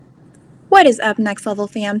What is up, Next Level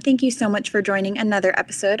fam? Thank you so much for joining another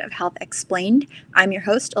episode of Health Explained. I'm your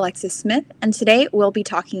host, Alexis Smith, and today we'll be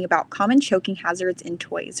talking about common choking hazards in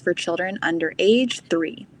toys for children under age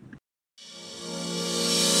 3.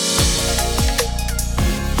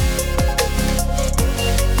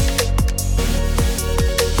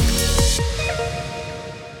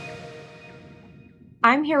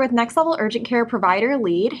 I'm here with Next Level Urgent Care Provider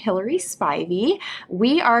Lead, Hillary Spivey.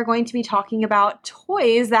 We are going to be talking about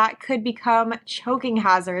toys that could become choking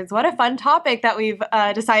hazards. What a fun topic that we've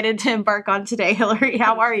decided to embark on today, Hillary.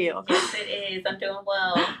 How are you? Yes, it is. I'm doing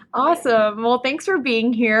well. Awesome. Well, thanks for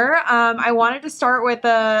being here. I wanted to start with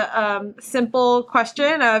a simple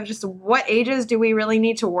question of just what ages do we really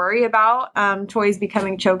need to worry about toys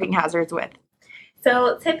becoming choking hazards with?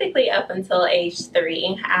 So typically up until age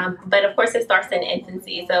 3, but of course it starts in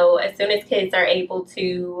infancy. So as soon as kids are able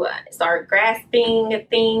to start grasping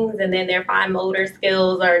things and then their fine motor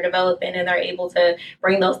skills are developing and they're able to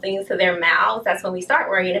bring those things to their mouths, that's when we start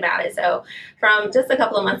worrying about it. So from just a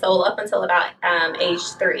couple of months old up until about age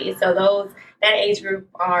 3. So that age group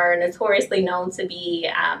are notoriously known to be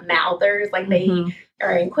mouthers, like they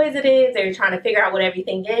are inquisitive. They're trying to figure out what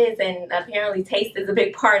everything is, and apparently taste is a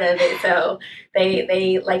big part of it. So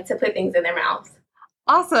they like to put things in their mouths.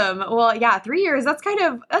 Awesome. Well, yeah, 3 years, that's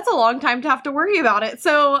a long time to have to worry about it.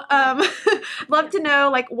 So love to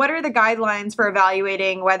know, what are the guidelines for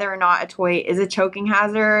evaluating whether or not a toy is a choking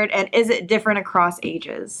hazard, and is it different across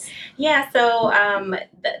ages? Yeah, so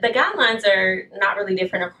the guidelines are not really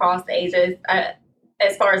different across ages.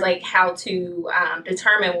 As far as how to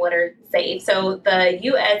determine what are safe. So the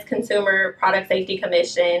U.S. Consumer Product Safety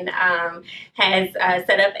Commission has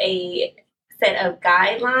set up a set of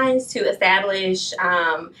guidelines to establish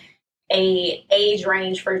a age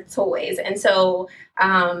range for toys. And so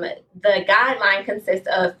the guideline consists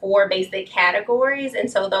of 4 basic categories. And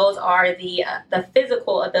so those are the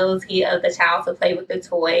physical ability of the child to play with the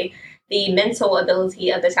toy, the mental ability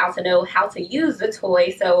of the child to know how to use the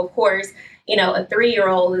toy. So of course, a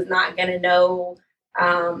 3-year-old is not going to know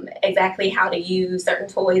exactly how to use certain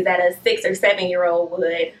toys that a 6 or 7-year-old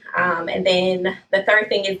would. And then the third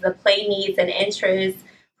thing is the play needs and interests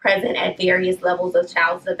present at various levels of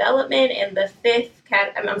child's development. And the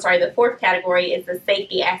fourth category is the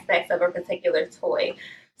safety aspects of a particular toy.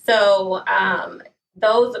 So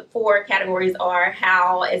those 4 categories are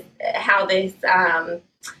how this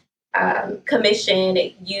commission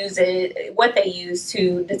uses what they use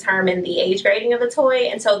to determine the age grading of the toy.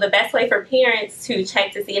 And so the best way for parents to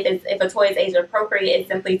check to see if a toy is age appropriate is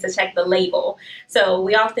simply to check the label. So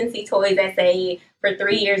we often see toys that say for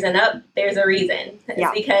 3 years and up. There's a reason.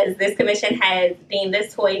 It's because this commission has deemed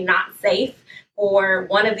this toy not safe for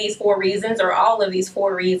one of these 4 reasons or all of these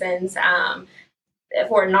 4 reasons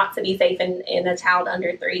for it not to be safe in a child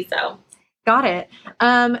under 3. So got it.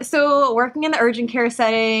 So working in the urgent care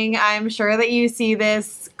setting, I'm sure that you see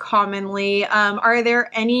this commonly. Are there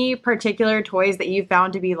any particular toys that you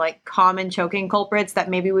found to be common choking culprits that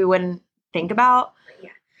maybe we wouldn't think about? Yeah.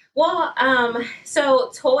 Well, so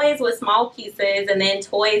toys with small pieces and then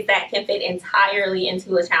toys that can fit entirely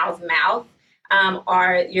into a child's mouth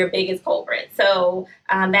are your biggest culprit. So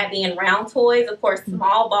that being round toys, of course,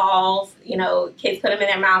 small balls, kids put them in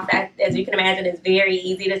their mouth. That, as you can imagine, is very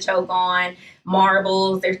easy to choke on.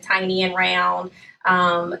 Marbles, they're tiny and round.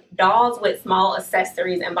 Dolls with small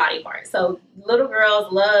accessories and body parts. So little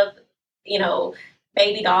girls love,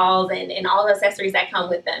 baby dolls and all the accessories that come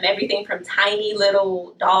with them. Everything from tiny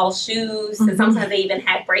little doll shoes to sometimes they even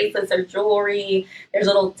have bracelets or jewelry. There's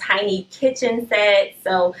little tiny kitchen sets.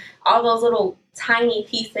 So all those little tiny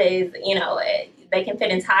pieces, they can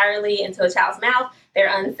fit entirely into a child's mouth. They're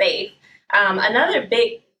unsafe. Another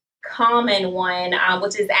big common one,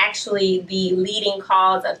 which is actually the leading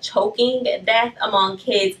cause of choking death among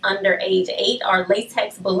kids under age 8, are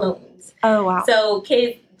latex balloons. Oh, wow. So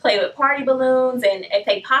kids play with party balloons, and if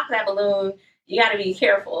they pop that balloon, you got to be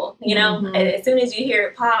careful. As soon as you hear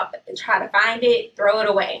it pop, try to find it, throw it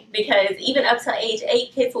away, because even up to age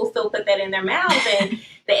 8, kids will still put that in their mouth, and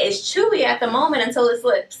it's chewy at the moment until it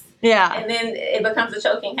slips. Yeah, and then it becomes a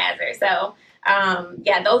choking hazard. So,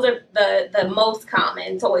 those are the most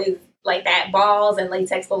common toys like that: balls and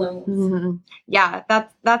latex balloons. Yeah,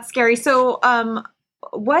 that's scary. So,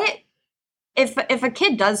 what? If a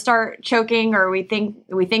kid does start choking, or we think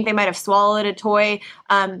they might have swallowed a toy,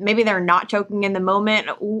 maybe they're not choking in the moment.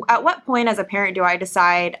 At what point, as a parent, do I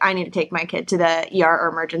decide I need to take my kid to the ER or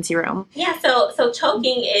emergency room? Yeah, so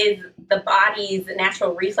choking is the body's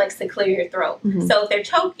natural reflex to clear your throat. So if they're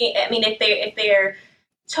choking, if they're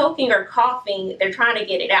choking or coughing, they're trying to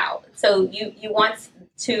get it out. So you want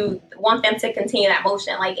want them to continue that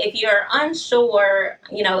motion. Like if you're unsure,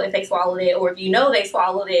 if they swallowed it, or if they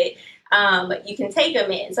swallowed it, you can take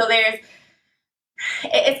them in. So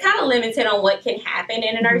it's kind of limited on what can happen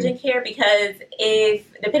in an urgent care, because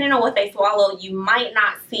depending on what they swallow, you might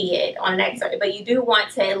not see it on an X-ray, but you do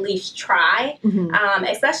want to at least try,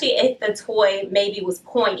 especially if the toy maybe was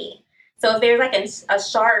pointy. So if there's like a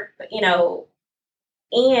sharp,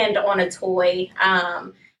 end on a toy,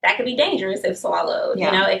 that could be dangerous if swallowed.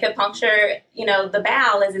 Yeah. It could puncture, the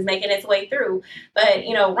bowel as it's making its way through. But,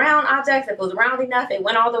 round objects, if it was round enough, it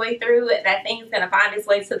went all the way through, that thing's going to find its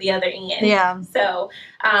way to the other end. Yeah. So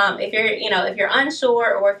if you're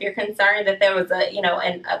unsure, or if you're concerned that there was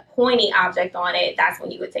a pointy object on it, that's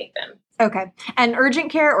when you would take them. Okay. And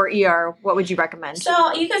urgent care or ER, what would you recommend?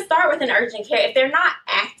 So you can start with an urgent care. If they're not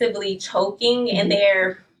actively choking and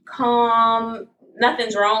they're calm,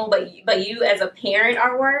 nothing's wrong, but you as a parent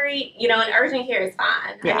are worried, an urgent care is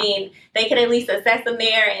fine. Yeah. I mean, they can at least assess them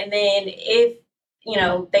there, and then if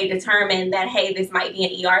they determine that, hey, this might be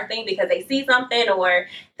an ER thing because they see something, or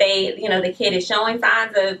the kid is showing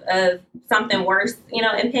signs of something worse,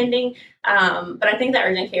 impending. But I think the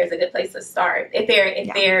urgent care is a good place to start if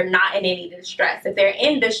they're not in any distress. If they're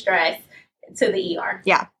in distress, to the ER.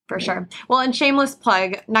 Yeah, for sure. Well, and shameless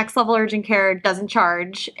plug, Next Level Urgent Care doesn't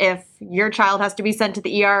charge. If your child has to be sent to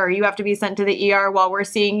the ER, or you have to be sent to the ER while we're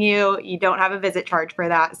seeing you, you don't have a visit charge for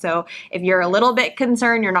that. So if you're a little bit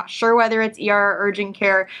concerned, you're not sure whether it's ER or urgent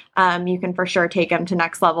care, you can for sure take them to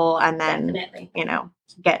Next Level, and then, definitely,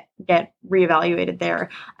 get reevaluated there.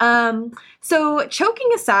 So choking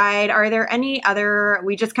aside, are there any other,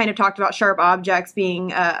 we just kind of talked about sharp objects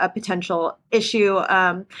being a potential issue,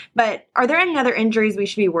 but are there any other injuries we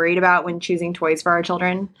should be worried about when choosing toys for our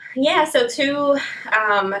children? Yeah, so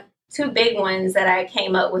two big ones that I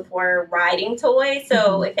came up with were riding toys.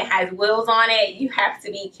 So if it has wheels on it, you have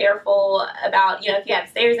to be careful about, if you have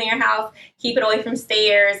stairs in your house, keep it away from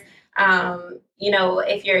stairs.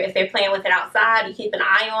 If they're playing with it outside, you keep an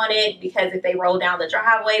eye on it, because if they roll down the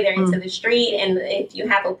driveway, they're into the street. And if you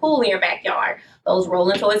have a pool in your backyard, those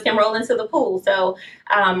rolling toys can roll into the pool. So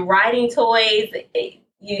riding toys,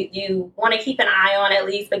 you want to keep an eye on at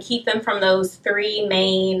least, but keep them from those three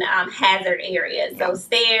main hazard areas. So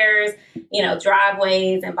stairs,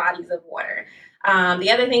 driveways, and bodies of water.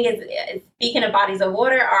 The other thing is, speaking of bodies of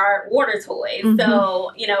water, are water toys.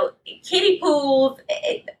 So, kiddie pools,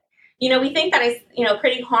 we think that it's,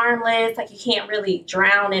 pretty harmless. Like, you can't really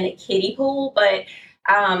drown in a kiddie pool, but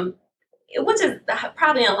which is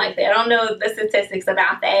probably unlikely. I don't know the statistics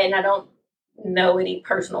about that, and I don't know any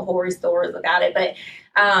personal horror stories about it. But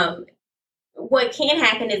what can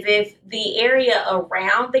happen is, if the area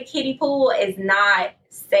around the kiddie pool is not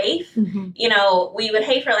safe, we would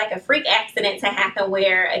hate for like a freak accident to happen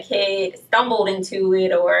where a kid stumbled into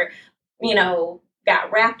it, or,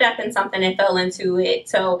 got wrapped up in something and fell into it.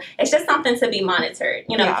 So it's just something to be monitored.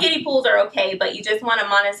 Kiddie pools are okay, but you just want to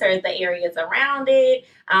monitor the areas around it,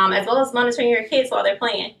 as well as monitoring your kids while they're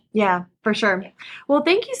playing. Yeah, for sure. Well,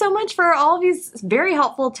 thank you so much for all of these very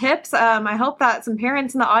helpful tips. I hope that some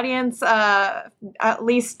parents in the audience at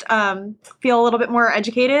least feel a little bit more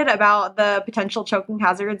educated about the potential choking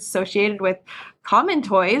hazards associated with common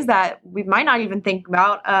toys that we might not even think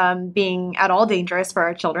about being at all dangerous for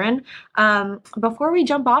our children. Before we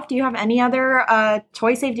jump off, do you have any other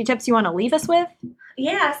toy safety tips you want to leave us with?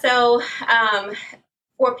 Yeah, so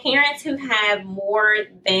for parents who have more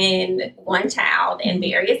than one child in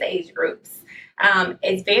various age groups,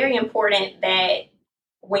 it's very important that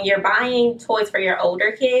when you're buying toys for your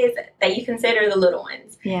older kids, that you consider the little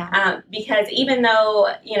ones. Yeah. Because even though,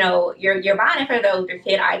 you're buying it for the older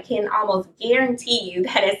kid, I can almost guarantee you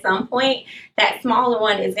that at some point that smaller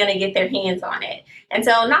one is going to get their hands on it. And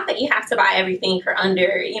so, not that you have to buy everything for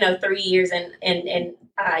under, 3 years and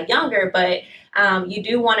younger, but you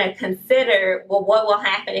do want to consider, well, what will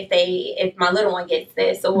happen if my little one gets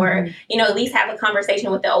this, or, at least have a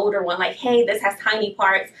conversation with the older one, like, hey, this has tiny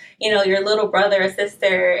parts, your little brother or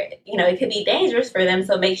sister, it could be dangerous for them.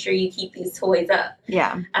 So make sure you keep these toys up.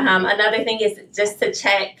 Yeah. Another thing is just to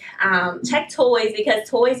check toys, because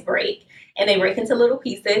toys break and they break into little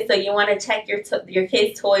pieces. So you want to check your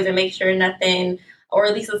kids' toys and make sure nothing, or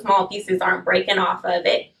at least the small pieces, aren't breaking off of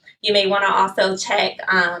it. You may want to also check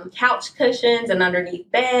couch cushions and underneath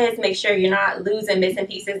beds. Make sure you're not losing missing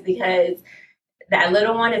pieces, because that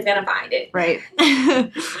little one is going to find it. Right.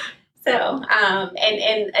 So,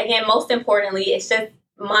 and again, most importantly, it's just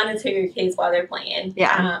monitor your kids while they're playing.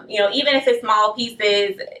 Yeah. Even if it's small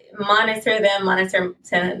pieces, monitor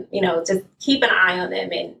to, just keep an eye on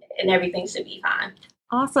them, and everything should be fine.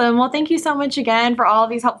 Awesome. Well, thank you so much again for all of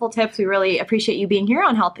these helpful tips. We really appreciate you being here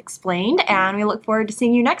on Health Explained, and we look forward to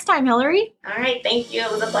seeing you next time, Hillary. All right, thank you.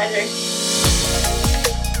 It was a pleasure.